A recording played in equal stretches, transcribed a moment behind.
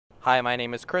Hi, my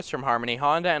name is Chris from Harmony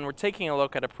Honda, and we're taking a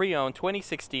look at a pre-owned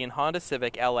 2016 Honda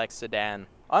Civic LX sedan.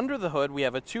 Under the hood, we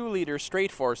have a 2-liter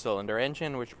straight 4-cylinder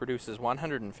engine which produces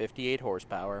 158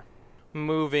 horsepower.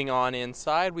 Moving on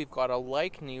inside, we've got a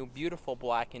like-new, beautiful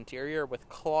black interior with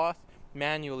cloth,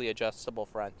 manually adjustable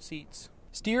front seats,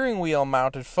 steering wheel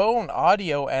mounted phone,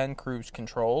 audio, and cruise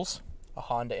controls, a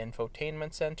Honda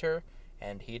infotainment center,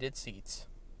 and heated seats.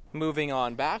 Moving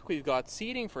on back, we've got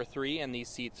seating for 3, and these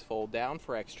seats fold down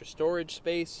for extra storage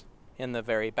space. In the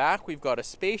very back, we've got a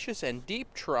spacious and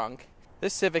deep trunk.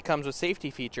 This Civic comes with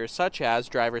safety features such as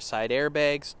driver's side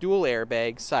airbags, dual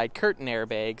airbags, side curtain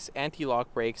airbags,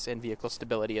 anti-lock brakes, and vehicle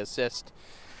stability assist.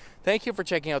 Thank you for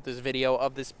checking out this video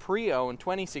of this pre-owned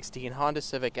 2016 Honda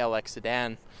Civic LX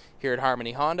sedan. Here at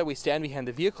Harmony Honda, we stand behind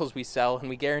the vehicles we sell, and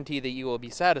we guarantee that you will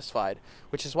be satisfied,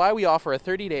 which is why we offer a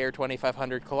 30-day or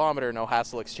 2,500 kilometer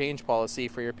no-hassle exchange policy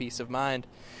for your peace of mind.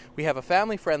 We have a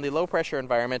family-friendly, low-pressure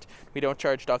environment. We don't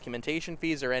charge documentation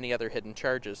fees or any other hidden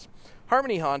charges.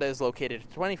 Harmony Honda is located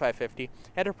at 2550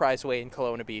 Enterprise Way in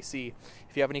Kelowna, BC.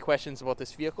 If you have any questions about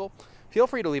this vehicle, feel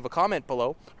free to leave a comment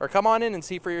below, or come on in and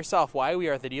see for yourself why we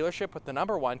are the dealership with the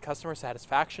 #1 customer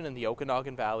satisfaction in the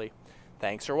Okanagan Valley.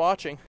 Thanks for watching.